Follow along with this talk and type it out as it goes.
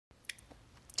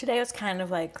Today was kind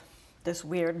of like this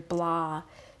weird, blah,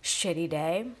 shitty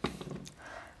day.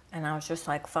 And I was just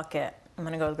like, fuck it. I'm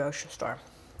going to go to the grocery store.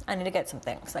 I need to get some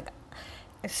things. Like,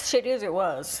 as shitty as it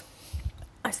was,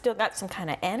 I still got some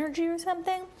kind of energy or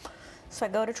something. So I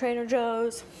go to Trader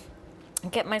Joe's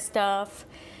and get my stuff.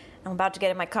 I'm about to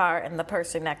get in my car, and the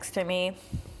person next to me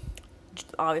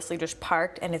obviously just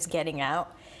parked and is getting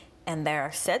out. And they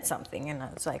said something, and I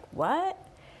was like, what?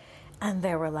 And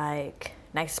they were like,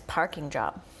 nice parking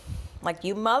job. Like,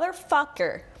 you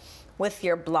motherfucker with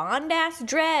your blonde-ass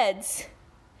dreads.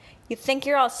 You think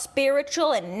you're all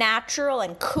spiritual and natural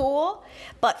and cool,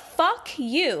 but fuck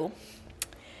you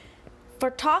for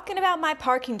talking about my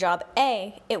parking job.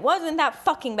 A, it wasn't that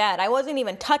fucking bad. I wasn't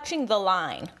even touching the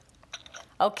line.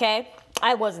 Okay?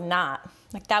 I was not.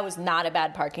 Like, that was not a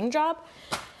bad parking job.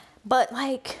 But,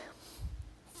 like,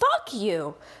 fuck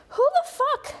you. Who the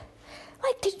fuck?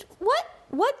 Like,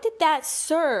 what did that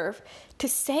serve to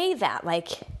say that?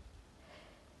 Like,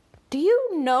 do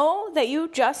you know that you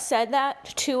just said that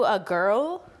to a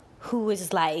girl who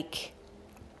is, like,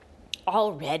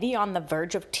 already on the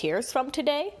verge of tears from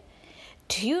today?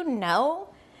 Do you know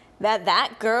that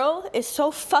that girl is so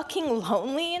fucking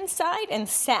lonely inside and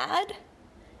sad?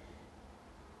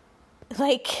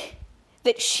 Like,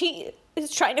 that she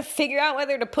is trying to figure out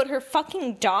whether to put her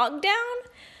fucking dog down?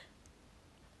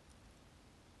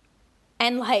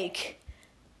 And, like,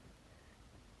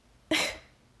 I'm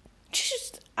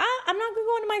not going to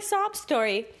go into my sob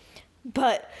story,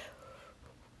 but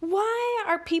why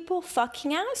are people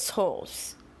fucking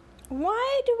assholes?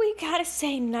 Why do we gotta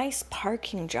say nice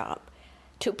parking job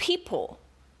to people?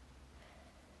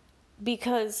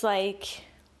 Because, like,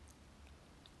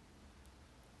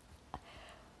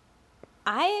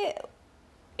 it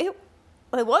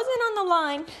wasn't on the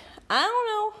line. I don't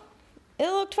know. It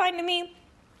looked fine to me.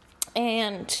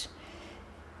 And,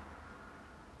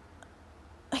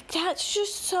 like, that's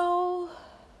just so,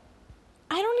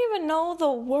 I don't even know the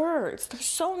words. They're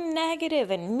so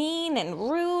negative and mean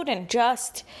and rude and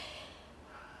just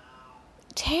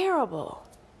terrible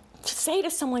to say to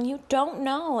someone you don't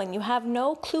know and you have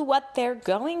no clue what they're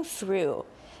going through.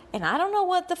 And I don't know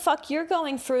what the fuck you're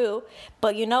going through,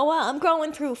 but you know what? I'm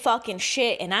going through fucking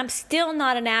shit, and I'm still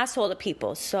not an asshole to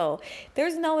people. So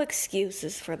there's no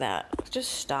excuses for that.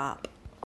 Just stop.